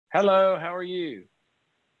Hello, how are you?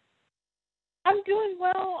 I'm doing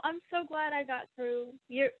well. I'm so glad I got through.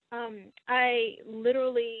 I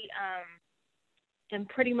literally am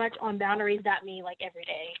pretty much on boundaries.me like every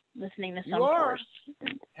day, listening to You some course.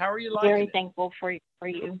 are? How are you liking Very it? thankful for you.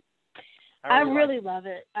 How I are you really liking love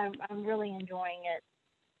it. I'm really enjoying it.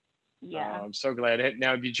 it? Yeah, I'm so glad.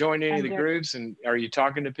 Now, have you joined any of I'm the very. groups, and are you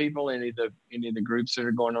talking to people? Any of the groups that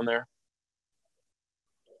are going on there?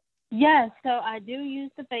 Yes, so I do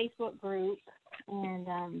use the Facebook group,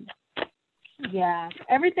 and yeah,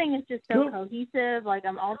 everything is just so Cool. cohesive. Like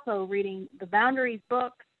I'm also reading the Boundaries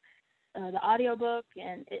book, the audio book,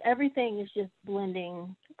 and everything is just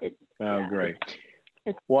blending. Oh, Yeah, great.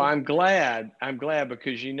 it's Well, good. I'm glad. I'm glad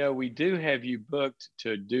because we do have you booked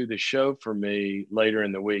to do the show for me later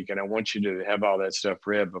in the week, and I want you to have all that stuff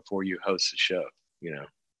read before you host the show. You know,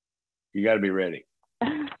 you got to be ready.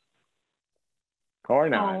 Or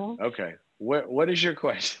not. Oh, Okay. What is your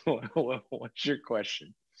question? What's your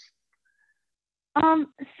question?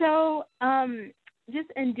 um, so just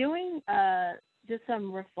in doing just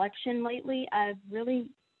some reflection lately, I've really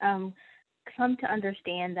um come to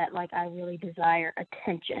understand that like I really desire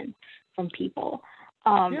attention from people.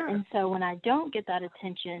 Yeah. And so when I don't get that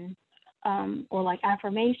attention, or like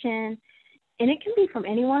affirmation, and it can be from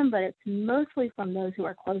anyone, but it's mostly from those who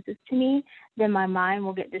are closest to me, then my mind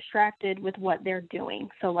will get distracted with what they're doing.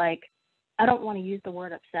 So like I don't want to use the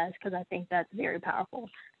word obsessed because I think that's very powerful,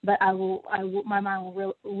 but my mind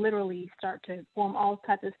will literally start to form all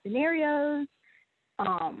types of scenarios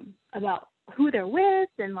about who they're with,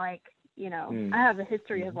 and like, I have a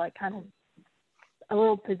history of Mm-hmm. like kind of a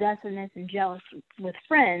little possessiveness and jealous with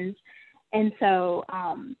friends. And so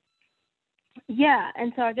yeah,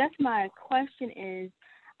 and so I guess my question is,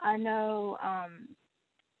 I know,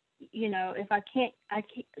 if I can't,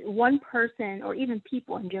 one person or even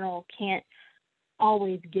people in general can't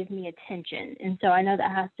always give me attention, and so I know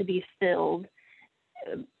that has to be filled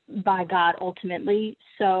uh, by God ultimately.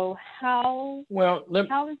 So Well,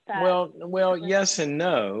 how is that? well, yes and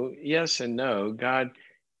no. Yes and no. God,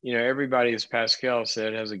 everybody, as Pascal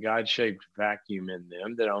said, has a God-shaped vacuum in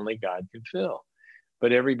them that only God can fill.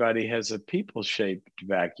 But everybody has a people-shaped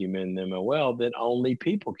vacuum in them as well that only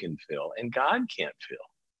people can fill, and God can't fill.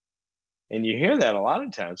 And you hear that a lot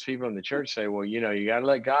of times. People in the church say, well, you got to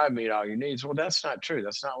let God meet all your needs. Well, that's not true.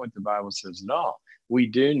 That's not what the Bible says at all. We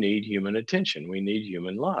do need human attention. We need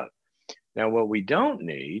human love. Now, what we don't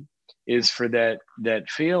need is for that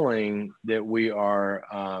feeling that we are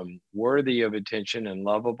worthy of attention and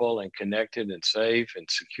lovable and connected and safe and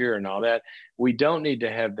secure and all that. We don't need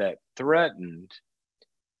to have that threatened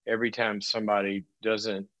every time somebody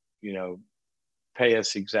doesn't, you know, pay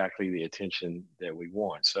us exactly the attention that we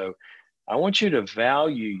want. So I want you to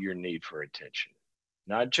value your need for attention,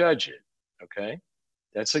 not judge it. Okay.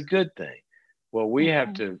 That's a good thing. What we have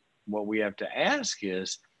Okay. to what we have to ask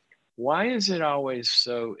is, why is it always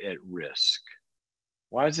so at risk?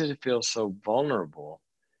 Why does it feel so vulnerable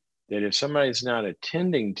that if somebody's not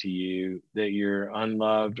attending to you, that you're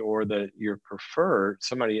unloved or that you're preferred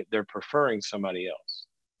somebody, they're preferring somebody else?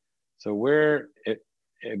 So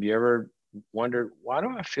have you ever wondered, why do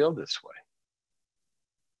I feel this way?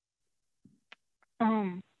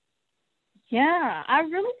 Um, yeah, I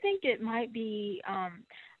really think it might be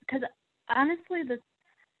because honestly,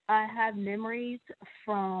 I have memories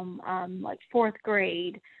from like fourth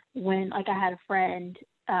grade when like I had a friend,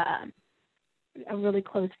 um, a really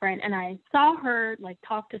close friend, and I saw her like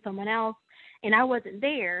talk to someone else, and I wasn't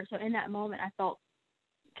there. So in that moment, I felt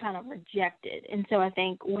kind of rejected. And so I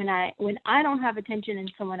think when I don't have attention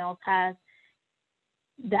and someone else has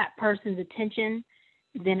that person's attention,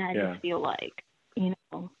 then I just Yeah. feel like, you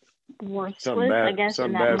know, Something worthless, I bad, guess, in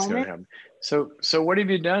something that bad's going to moment. happen. So what have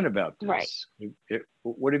you done about Right. this?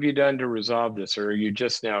 What have you done to resolve this, or are you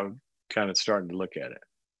just now kind of starting to look at it?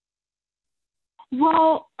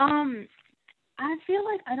 Well, I feel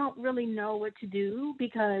like I don't really know what to do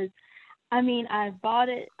because I mean I bought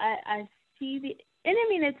it. I see the, and I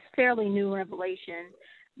mean it's fairly new revelation,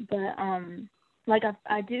 but like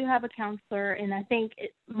I do have a counselor, and I think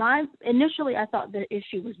my initially I thought the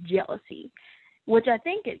issue was jealousy, which I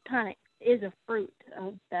think it kind of is a fruit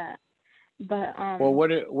of that, but Well, what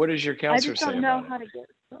does your I counselor just say don't know about it? how to get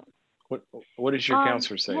so. What what does your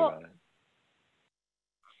counselor say Well, about it?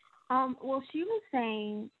 well, she was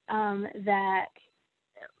saying that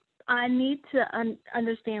I need to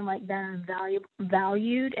understand like that I'm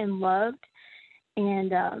valued and loved,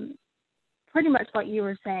 and pretty much like you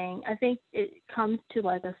were saying, I think it comes to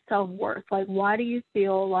like a self worth. Like, why do you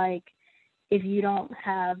feel like if you don't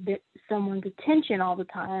have someone's attention all the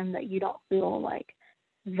time, that you don't feel like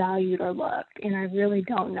valued or loved, and I really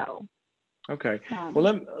don't know. Okay. Well,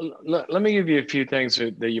 Um, let me give you a few things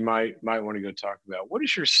that you might want to go talk about. What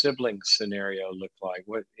does your sibling scenario look like?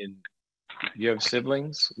 What in you have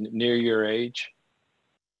siblings near your age?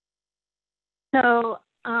 so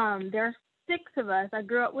there are six of us. I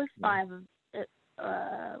grew up Yeah.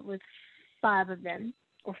 with five of them,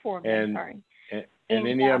 or four of them. And Sorry, and and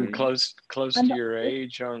any of them close I'm to the, your it's,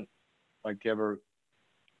 age on like you ever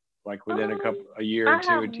like within um, a year or I two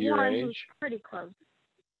have into your one who's age? pretty close.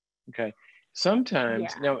 Okay. Sometimes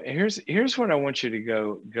Yeah. now here's what I want you to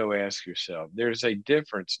go ask yourself. There's a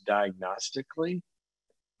difference diagnostically.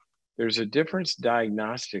 There's a difference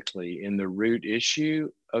diagnostically in the root issue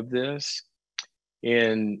of this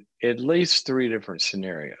in at least three different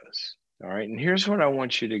scenarios. All right. And here's what I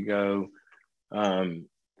want you to go. Um,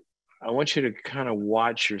 I want you to kind of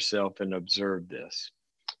watch yourself and observe this.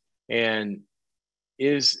 And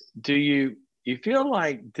do you feel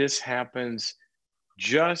like this happens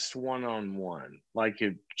just one on one, like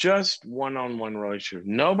if just one on one relationship,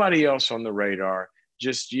 nobody else on the radar,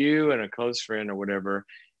 just you and a close friend or whatever.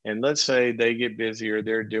 And let's say they get busy or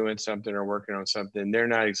they're doing something or working on something, they're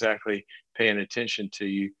not exactly paying attention to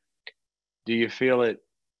you. Do you feel it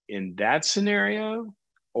in that scenario?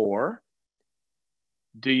 Or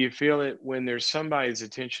do you feel it when there's somebody's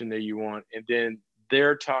attention that you want and then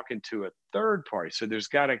they're talking to a third party? So there's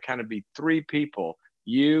got to kind of be three people,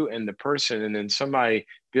 you and the person, and then somebody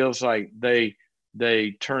feels like they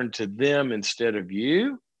turn to them instead of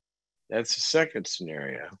you. That's the second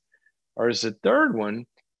scenario. Or is the third one,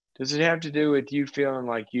 does it have to do with you feeling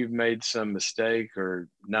like you've made some mistake or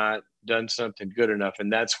not done something good enough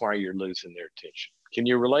and that's why you're losing their attention? Can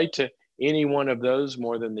you relate to any one of those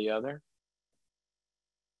more than the other?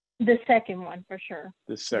 The second one for sure,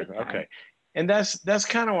 The big second, time. okay. And that's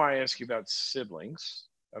kind of why I ask you about siblings.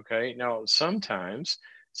 Okay. Now, sometimes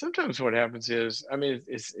what happens is, I mean,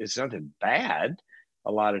 it's nothing bad.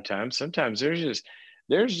 A lot of times, sometimes there's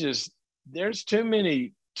just there's too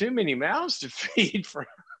many mouths to feed for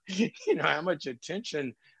how much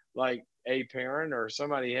attention like a parent or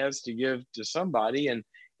somebody has to give to somebody, and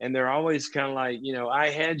they're always kind of like, I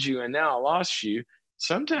had you and now I lost you.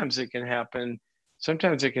 Sometimes it can happen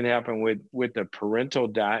Sometimes it can happen with the parental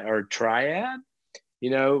or triad,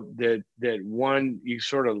 that one you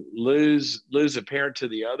sort of lose a parent to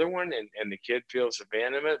the other one, and the kid feels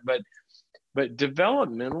abandonment. But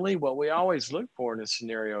developmentally, what we always look for in a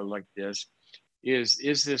scenario like this is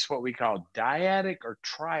this what we call dyadic or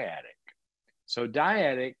triadic. So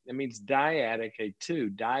dyadic, that means dyadic, a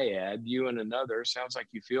two, dyad, you and another. Sounds like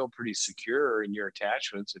you feel pretty secure in your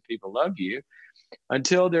attachments if people love you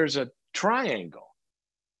until there's a triangle.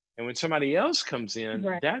 And when somebody else comes in,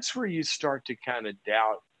 Right. that's where you start to kind of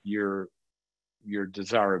doubt your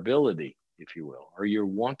desirability, if you will, or your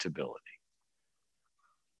wantability,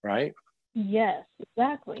 right? Yes,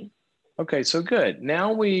 exactly. Okay, so good.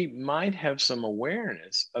 Now we might have some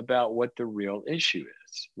awareness about what the real issue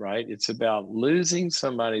is, right? It's about losing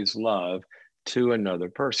somebody's love to another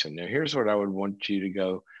person. Now, here's what I would want you to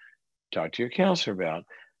go talk to your counselor about.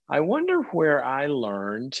 I wonder where I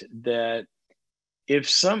learned that if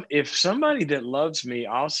somebody that loves me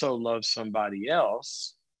also loves somebody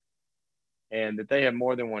else, and that they have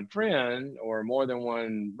more than one friend or more than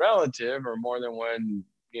one relative or more than one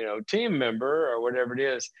team member or whatever it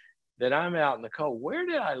is, that I'm out in the cold, where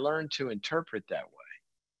did I learn to interpret that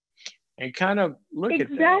way and kind of look at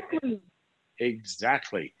that? Exactly.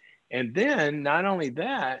 Exactly. And then not only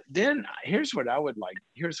that, then here's what I'd love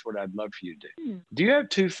for you to do. Hmm. Do you have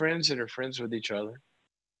two friends that are friends with each other?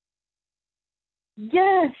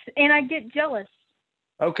 Yes, and I get jealous.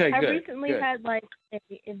 Okay, I good, recently good, had like an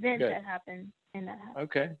event good. that happened, and that happened.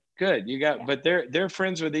 Okay, good. You got, Yeah. but they're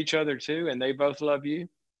friends with each other too, and they both love you.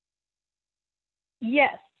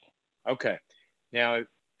 Yes. Okay. Now,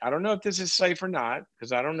 I don't know if this is safe or not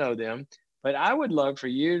because I don't know them, but I would love for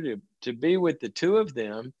you to be with the two of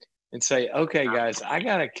them and say, "Okay, guys, I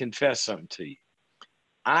gotta confess something to you.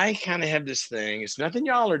 I kind of have this thing. It's nothing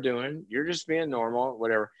y'all are doing. You're just being normal,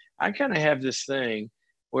 whatever. I kind of have this thing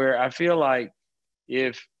where I feel like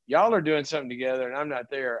if y'all are doing something together and I'm not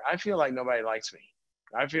there, I feel like nobody likes me.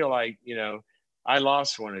 I feel like, I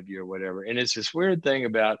lost one of you or whatever. And it's this weird thing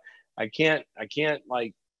about I can't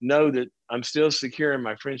like know that I'm still secure in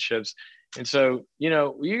my friendships. And so,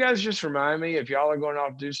 you guys just remind me if y'all are going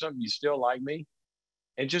off to do something, you still like me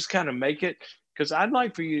and just kind of make it because I'd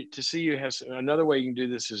like for you to see you have another way you can do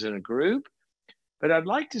this is in a group, but I'd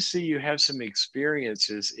like to see you have some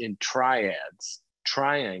experiences in triads,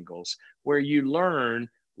 triangles, where you learn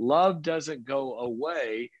love doesn't go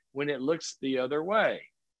away when it looks the other way.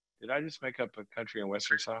 Did I just make up a country and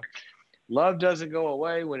western song? Love doesn't go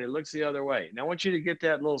away when it looks the other way. Now I want you to get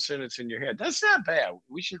that little sentence in your head. That's not bad.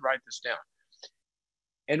 We should write this down.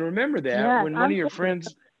 And remember that Yes, when one I'm of your thinking.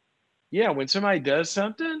 friends, yeah, when somebody does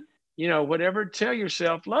something, whatever, tell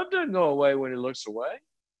yourself, love doesn't go away when it looks away.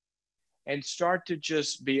 And start to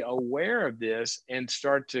just be aware of this and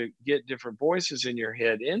start to get different voices in your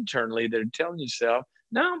head internally that are telling yourself,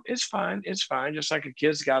 no, it's fine. It's fine. Just like a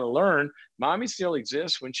kid's got to learn, mommy still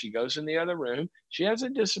exists when she goes in the other room. She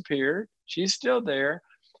hasn't disappeared. She's still there.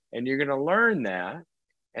 And you're going to learn that.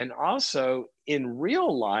 And also in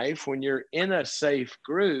real life, when you're in a safe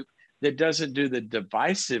group that doesn't do the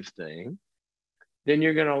divisive thing, then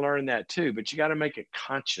you're going to learn that too. But you got to make it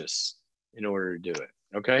conscious in order to do it.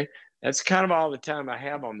 Okay. That's kind of all the time I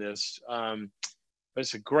have on this. But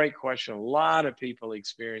it's a great question. A lot of people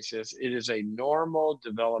experience this. It is a normal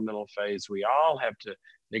developmental phase. We all have to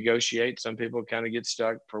negotiate. Some people kind of get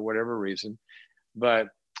stuck for whatever reason. But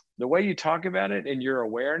the way you talk about it and your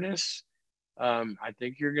awareness, I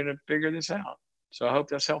think you're going to figure this out. So I hope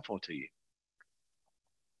that's helpful to you.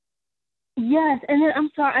 Yes, and then I'm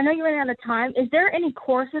sorry, I know you're running out of time. Is there any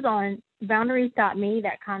courses on boundaries.me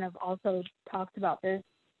that kind of also talks about this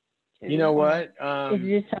You too, know or what? is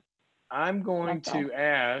it just I'm going myself? to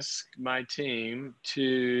ask my team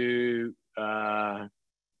to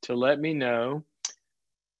let me know.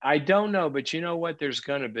 I don't know, but you know what? There's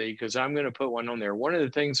going to be, because I'm going to put one on there. One of the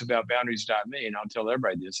things about boundaries.me, and I'll tell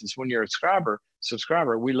everybody this, is when you're a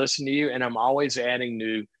subscriber, we listen to you, and I'm always adding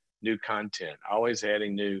new content, always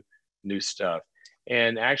adding new stuff.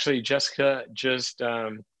 And actually, Jessica just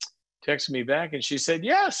texted me back, and she said,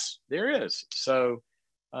 yes, there is. So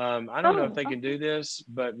I don't know if Oh, they can okay. do this,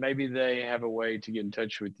 but maybe they have a way to get in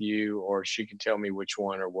touch with you, or she can tell me which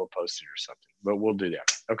one, or we'll post it or something. But we'll do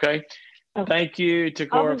that. Okay. Okay. Thank you, I'll be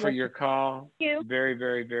Takora, for your listening. call. Thank you. Very,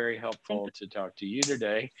 very, very Thank helpful to talk to you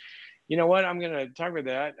today. You know what? I'm going to talk about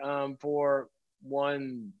that for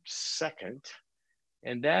 1 second,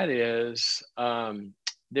 and that is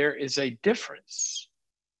there is a difference.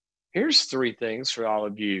 Here's three things for all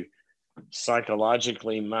of you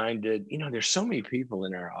psychologically minded. There's so many people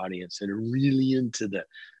in our audience that are really into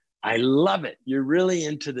I love it. You're really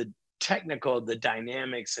into the technical, the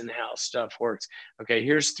dynamics, and how stuff works. Okay,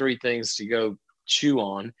 here's three things to go chew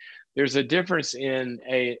on. There's a difference in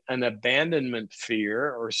an abandonment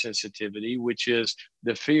fear or sensitivity, which is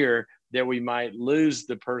the fear that we might lose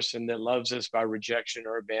the person that loves us by rejection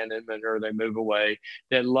or abandonment, or they move away,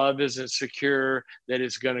 that love isn't secure, that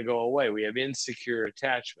it's going to go away. We have insecure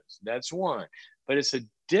attachments. That's one. But it's a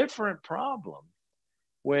different problem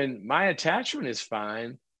when my attachment is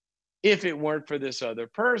fine if it weren't for this other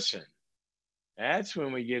person. That's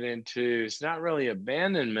when we get into, it's not really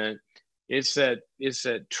abandonment, it's that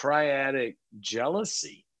triadic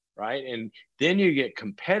jealousy, right? And then you get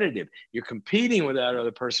competitive. You're competing with that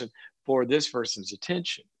other person for this person's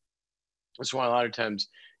attention. That's why a lot of times,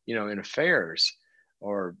 in affairs,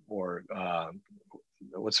 or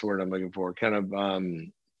what's the word I'm looking for? Kind of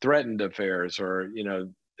threatened affairs, or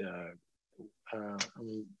uh,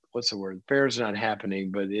 what's the word? Affair's not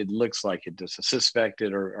happening, but it looks like it does,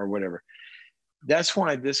 suspected, or whatever. That's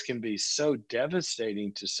why this can be so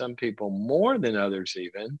devastating to some people more than others,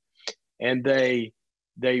 even, and they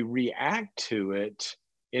react to it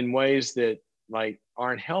in ways that like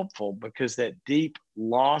aren't helpful, because that deep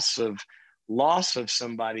loss of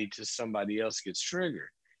somebody to somebody else gets triggered.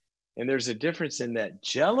 And there's a difference in that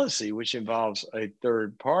jealousy, which involves a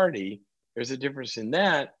third party. There's a difference in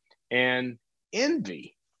that and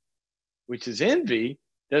envy, which is envy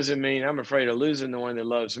doesn't mean I'm afraid of losing the one that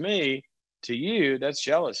loves me. To you, that's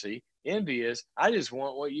jealousy. Envy is, I just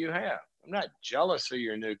want what you have. I'm not jealous of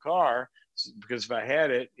your new car because if I had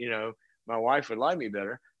it, my wife would like me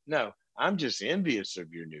better. No, I'm just envious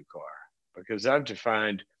of your new car because I've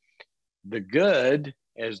defined the good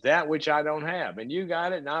as that which I don't have. And you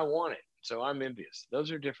got it and I want it. So I'm envious. Those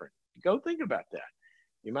are different. Go think about that.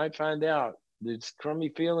 You might find out these crummy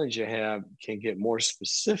feelings you have can get more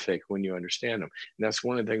specific when you understand them. And that's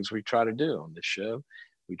one of the things we try to do on this show.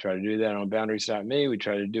 We try to do that on boundaries.me. We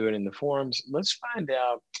try to do it in the forums. Let's find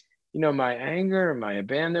out, my anger, my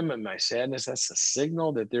abandonment, my sadness, that's a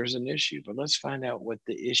signal that there's an issue. But let's find out what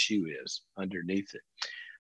the issue is underneath it.